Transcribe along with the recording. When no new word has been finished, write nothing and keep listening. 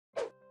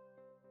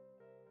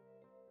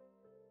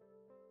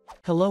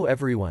Hello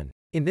everyone.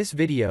 In this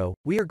video,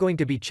 we are going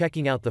to be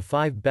checking out the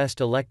 5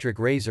 best electric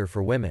razor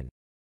for women.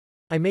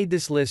 I made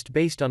this list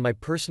based on my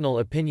personal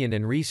opinion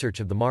and research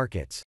of the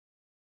markets.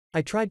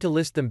 I tried to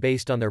list them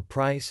based on their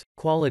price,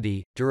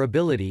 quality,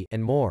 durability,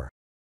 and more.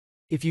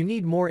 If you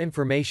need more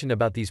information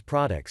about these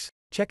products,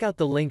 check out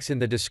the links in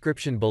the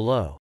description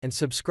below, and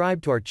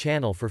subscribe to our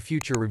channel for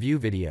future review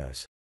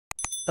videos.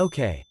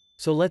 Okay,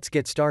 so let's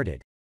get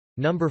started.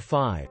 Number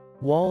 5.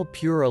 Wahl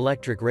Pure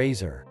Electric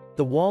Razor.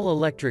 The Wahl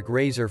electric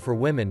razor for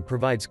women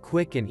provides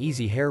quick and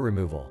easy hair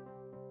removal.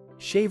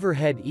 Shaver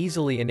head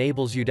easily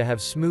enables you to have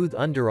smooth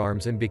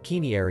underarms and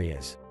bikini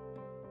areas.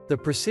 The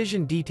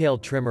precision detail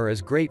trimmer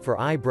is great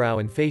for eyebrow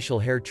and facial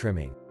hair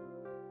trimming.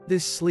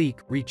 This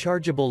sleek,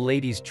 rechargeable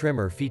ladies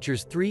trimmer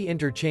features 3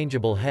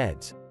 interchangeable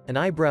heads, an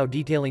eyebrow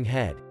detailing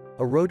head,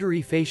 a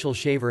rotary facial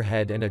shaver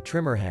head and a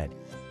trimmer head.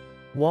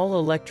 Wahl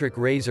electric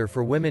razor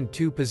for women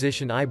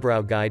 2-position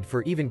eyebrow guide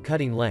for even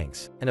cutting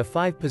lengths, and a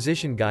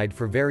 5-position guide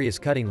for various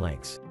cutting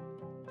lengths.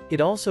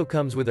 It also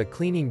comes with a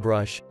cleaning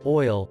brush,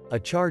 oil, a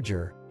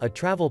charger, a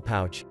travel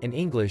pouch, and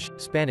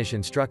English/Spanish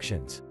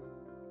instructions.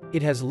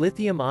 It has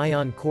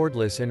lithium-ion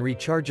cordless and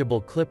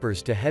rechargeable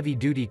clippers to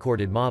heavy-duty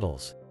corded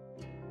models.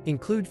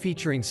 Include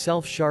featuring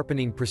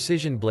self-sharpening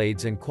precision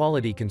blades and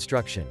quality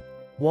construction.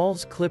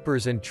 Wahl's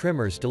clippers and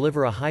trimmers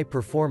deliver a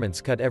high-performance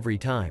cut every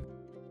time.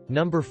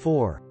 Number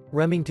 4.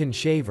 Remington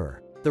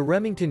Shaver. The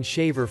Remington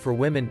Shaver for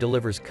women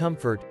delivers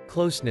comfort,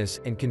 closeness,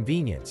 and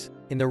convenience,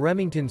 in the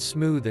Remington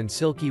Smooth and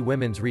Silky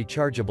Women's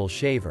Rechargeable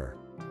Shaver.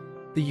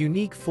 The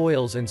unique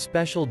foils and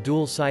special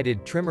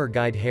dual-sided trimmer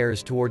guide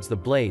hairs towards the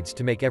blades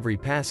to make every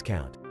pass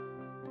count.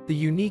 The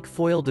unique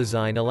foil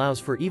design allows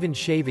for even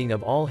shaving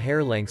of all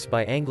hair lengths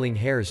by angling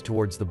hairs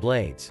towards the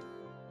blades.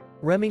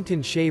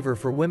 Remington Shaver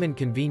for women.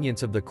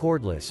 Convenience of the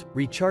cordless,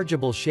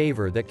 rechargeable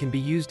shaver that can be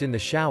used in the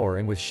shower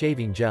and with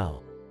shaving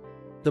gel.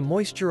 The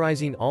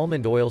moisturizing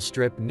almond oil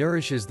strip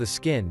nourishes the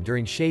skin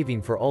during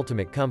shaving for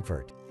ultimate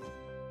comfort.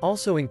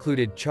 Also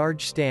included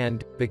charge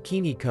stand,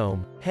 bikini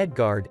comb,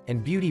 headguard,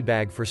 and beauty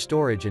bag for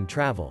storage and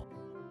travel.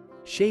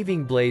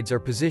 Shaving blades are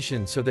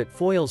positioned so that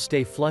foils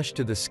stay flush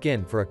to the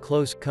skin for a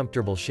close,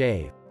 comfortable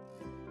shave.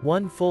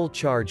 One full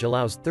charge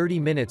allows 30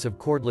 minutes of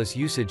cordless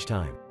usage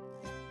time.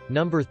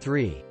 Number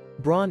 3.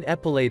 Braun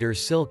Epilator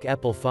Silk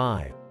Epil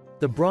 5.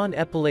 The Braun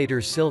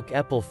Epilator Silk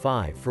Epil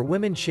 5 for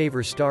women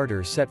shaver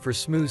starter set for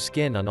smooth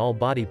skin on all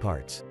body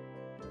parts.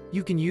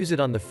 You can use it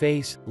on the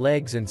face,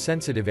 legs and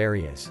sensitive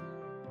areas.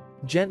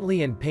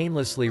 Gently and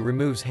painlessly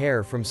removes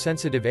hair from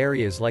sensitive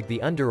areas like the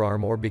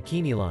underarm or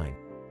bikini line.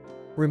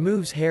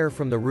 Removes hair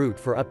from the root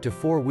for up to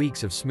 4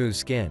 weeks of smooth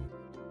skin.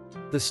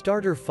 The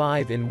starter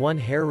 5-in-1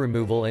 hair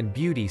removal and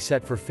beauty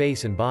set for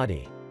face and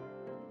body.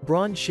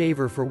 Braun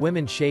Shaver for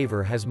Women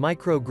Shaver has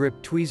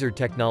micro-grip tweezer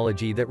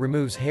technology that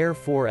removes hair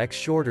 4x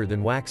shorter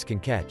than wax can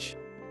catch.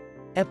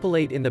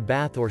 Epilate in the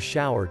bath or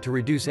shower to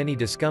reduce any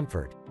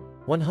discomfort.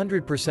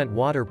 100%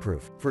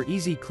 waterproof, for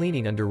easy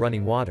cleaning under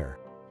running water.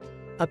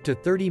 Up to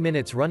 30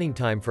 minutes running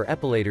time for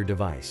epilator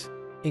device.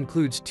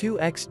 Includes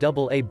 2x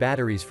AA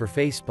batteries for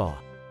face spa.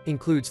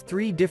 Includes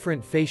 3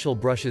 different facial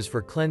brushes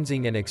for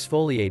cleansing and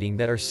exfoliating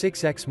that are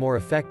 6x more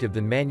effective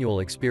than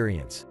manual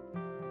experience.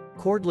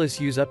 Cordless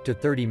use up to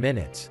 30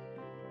 minutes.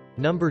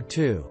 Number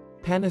 2.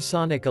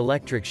 Panasonic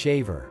Electric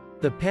Shaver.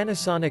 The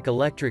Panasonic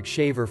Electric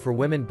Shaver for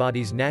women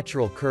body's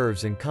natural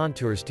curves and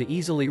contours to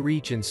easily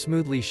reach and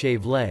smoothly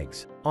shave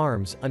legs,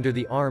 arms, under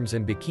the arms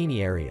and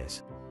bikini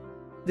areas.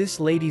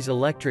 This lady's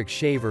electric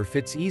shaver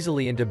fits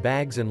easily into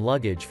bags and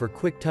luggage for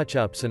quick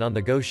touch-ups and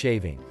on-the-go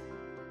shaving.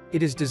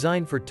 It is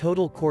designed for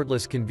total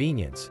cordless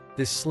convenience.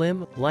 This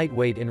slim,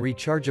 lightweight and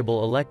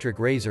rechargeable electric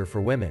razor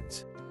for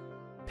women's.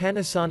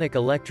 Panasonic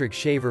Electric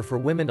Shaver for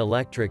Women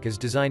Electric is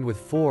designed with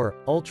 4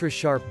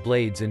 ultra-sharp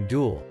blades and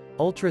dual,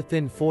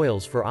 ultra-thin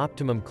foils for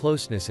optimum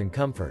closeness and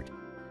comfort.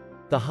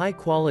 The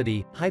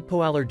high-quality,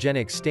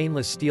 hypoallergenic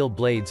stainless steel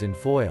blades and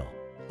foil.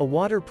 A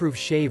waterproof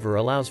shaver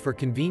allows for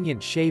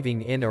convenient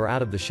shaving in or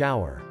out of the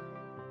shower.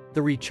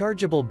 The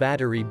rechargeable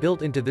battery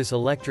built into this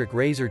electric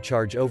razor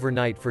charge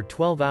overnight for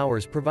 12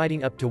 hours,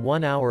 providing up to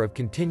 1 hour of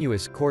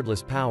continuous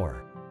cordless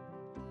power.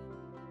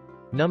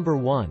 Number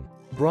 1.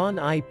 Braun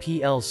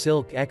IPL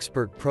Silk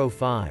Expert Pro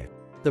 5.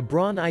 The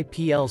Braun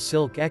IPL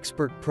Silk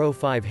Expert Pro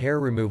 5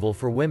 hair removal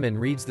for women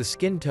reads the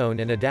skin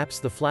tone and adapts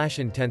the flash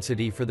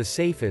intensity for the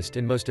safest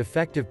and most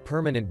effective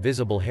permanent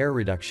visible hair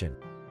reduction.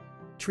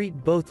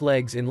 Treat both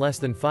legs in less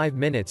than 5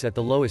 minutes at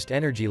the lowest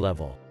energy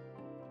level.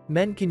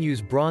 Men can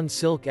use Braun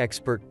Silk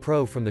Expert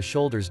Pro from the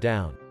shoulders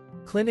down.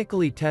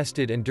 Clinically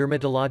tested and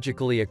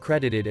dermatologically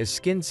accredited as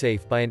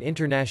skin-safe by an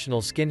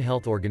international skin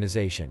health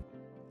organization.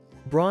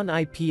 Braun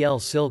IPL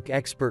Silk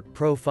Expert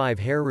Pro 5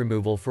 hair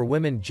removal for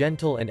women.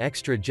 Gentle and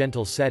extra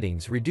gentle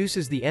settings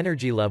reduces the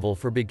energy level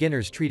for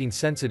beginners treating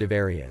sensitive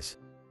areas.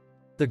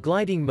 The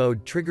gliding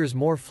mode triggers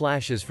more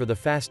flashes for the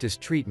fastest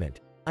treatment,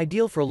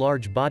 ideal for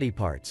large body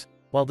parts,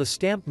 while the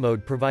stamp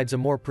mode provides a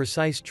more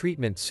precise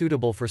treatment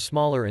suitable for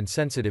smaller and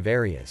sensitive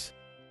areas.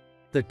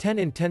 The 10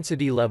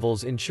 intensity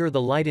levels ensure the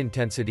light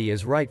intensity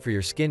is right for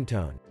your skin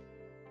tone.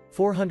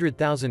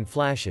 400,000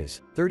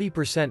 flashes,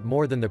 30%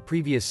 more than the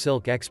previous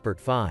Silk Expert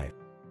 5.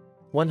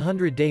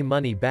 100-day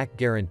money-back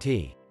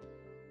guarantee.